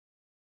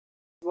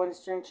one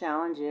string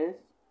challenge is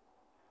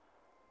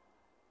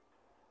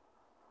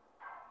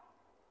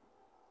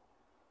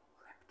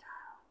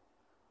Reptile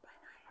by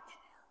 9 Inch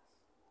Nails.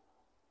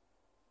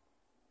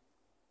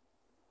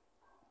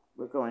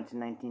 We're going to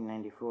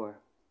 1994.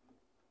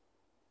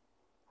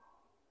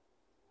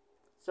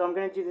 So I'm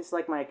going to do this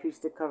like my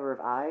acoustic cover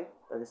of I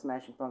by the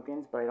Smashing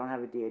Pumpkins, but I don't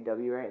have a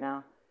DAW right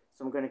now.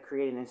 So I'm going to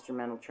create an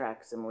instrumental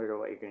track similar to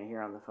what you're going to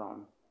hear on the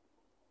phone.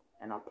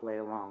 And I'll play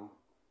along.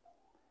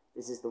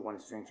 This is the One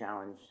String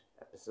Challenge,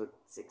 episode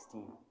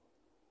 16.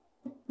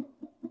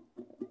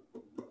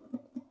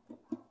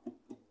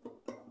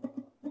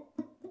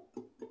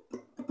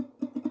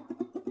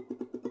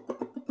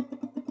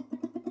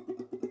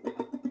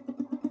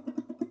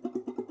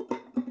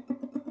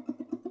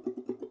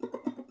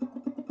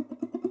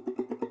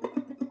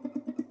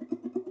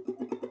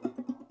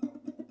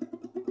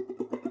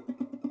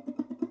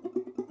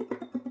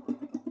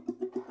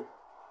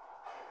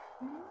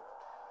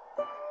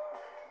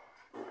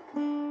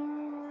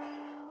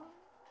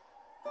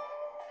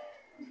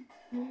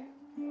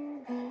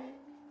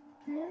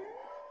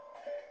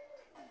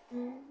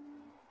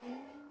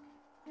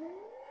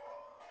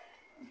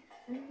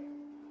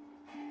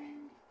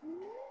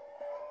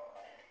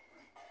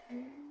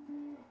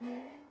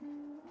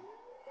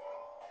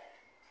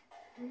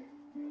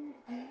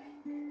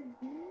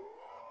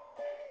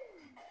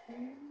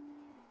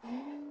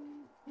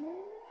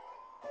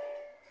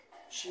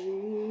 She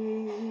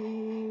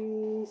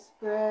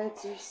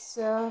spreads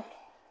herself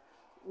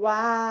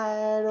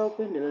wide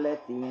open to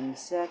let the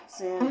insects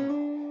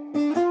in.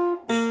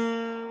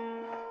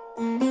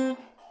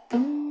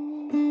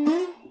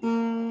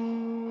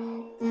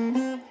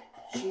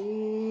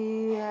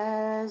 She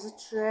has a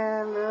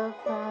trail of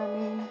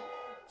honey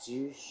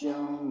to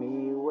show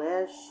me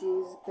where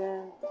she's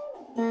been.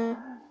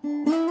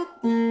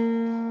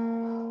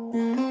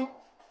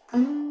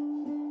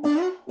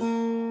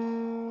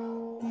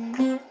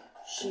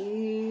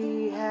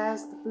 She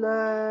has the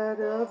blood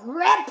of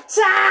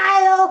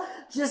Reptile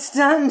just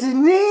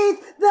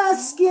underneath the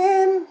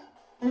skin.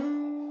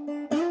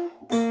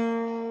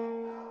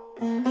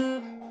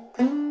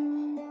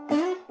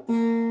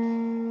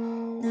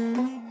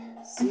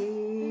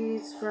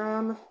 Seeds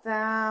from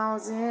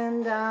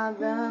 1,000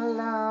 other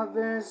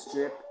lovers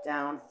drip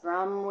down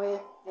from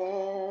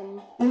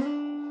within.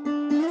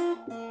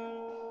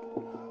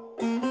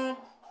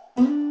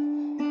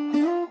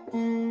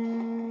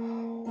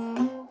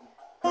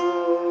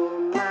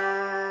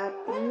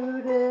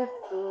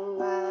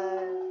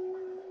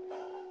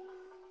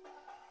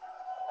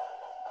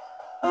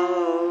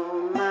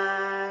 Oh,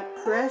 my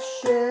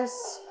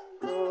precious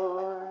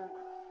Lord,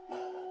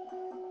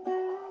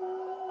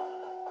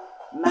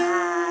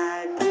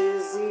 my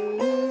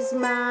disease,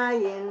 my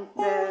infection,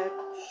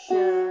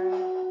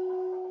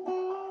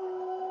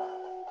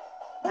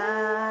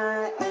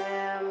 I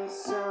am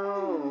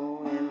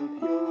so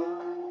impure.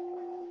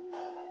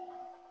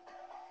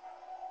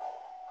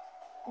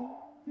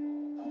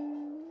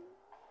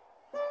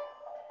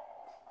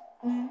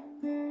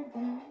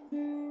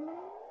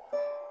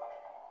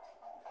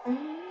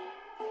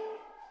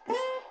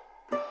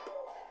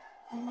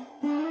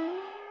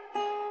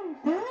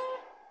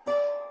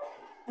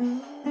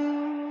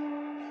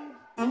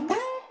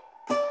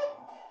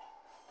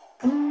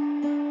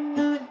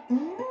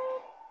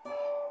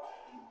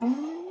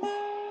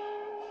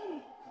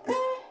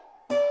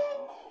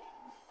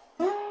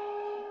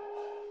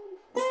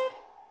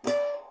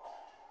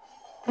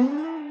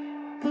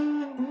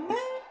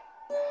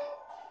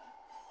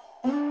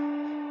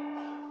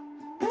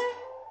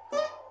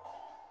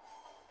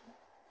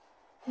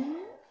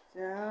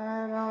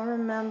 I don't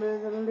remember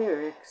the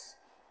lyrics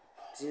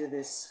to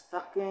this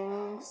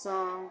fucking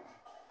song.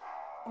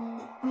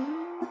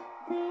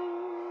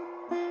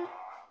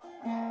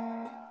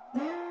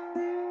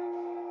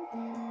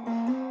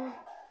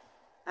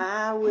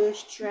 I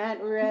wish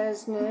Trent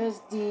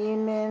Reznor's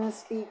demon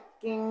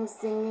speaking,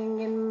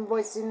 singing, and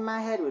voice in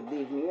my head would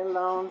leave me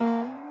alone.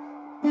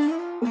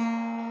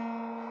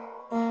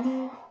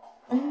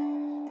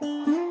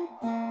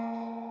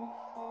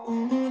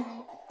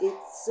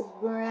 It's a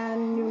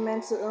brand new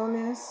mental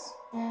illness,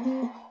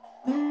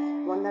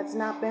 one that's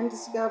not been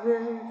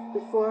discovered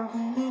before.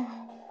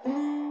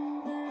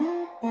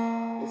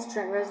 It's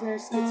Trent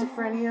Reznor's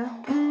schizophrenia.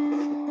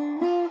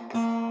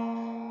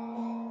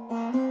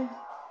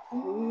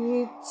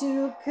 Need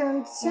to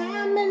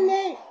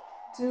contaminate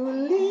to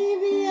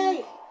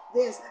alleviate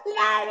this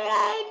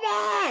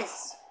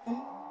loneliness.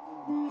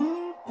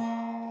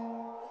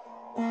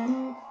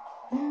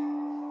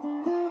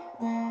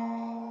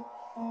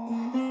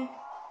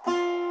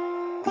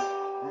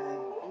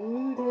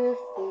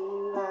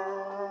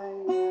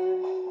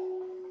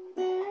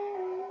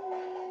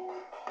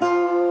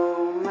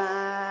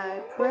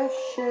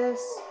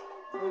 Precious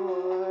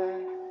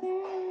Lord,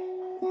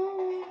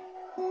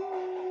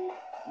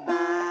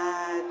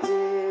 my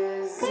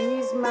disease.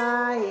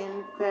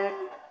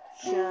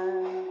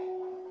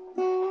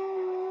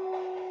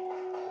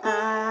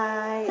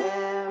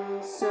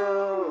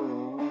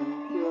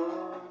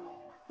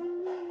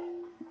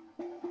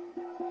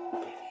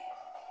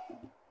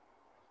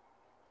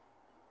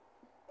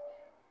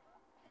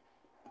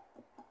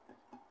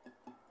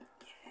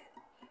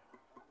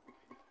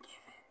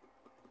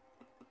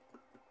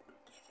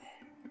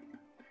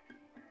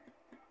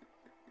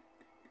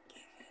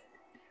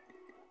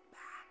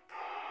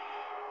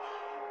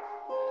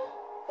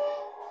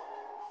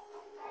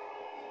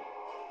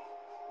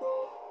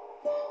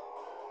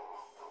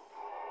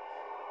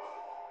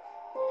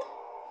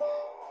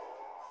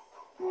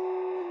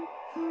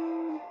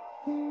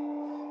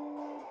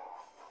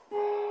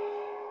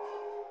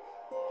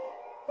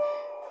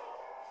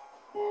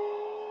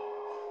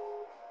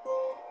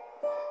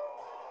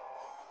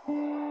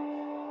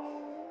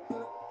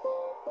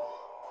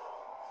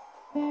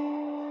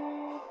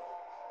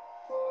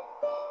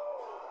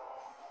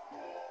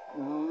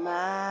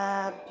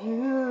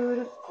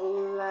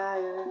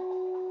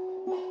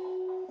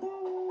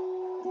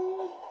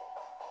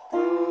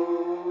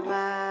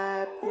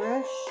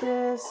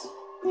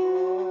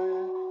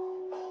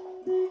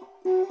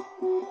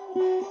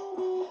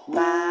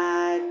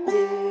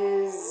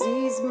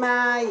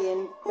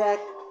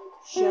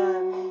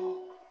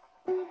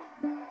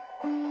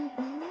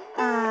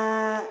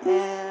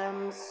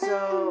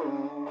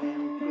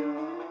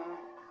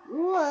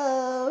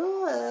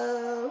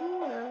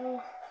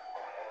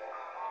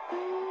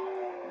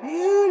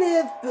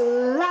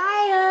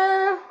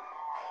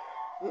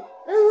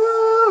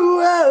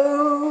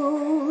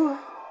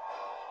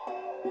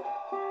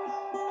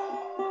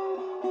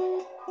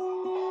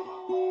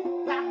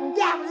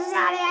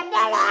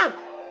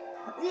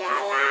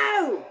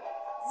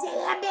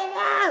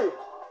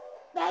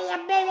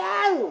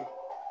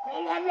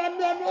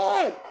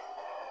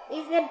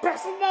 He's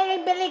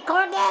impersonating Billy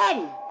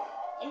Corgan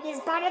in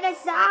this part of the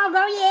song.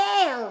 Oh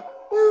yeah!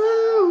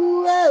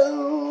 Woo,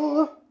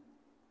 woo.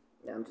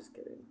 Yeah, I'm just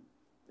kidding.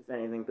 If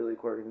anything, Billy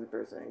Corgan's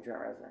impersonating Trent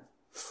Reznor.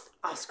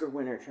 Oscar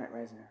winner Trent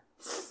Reznor.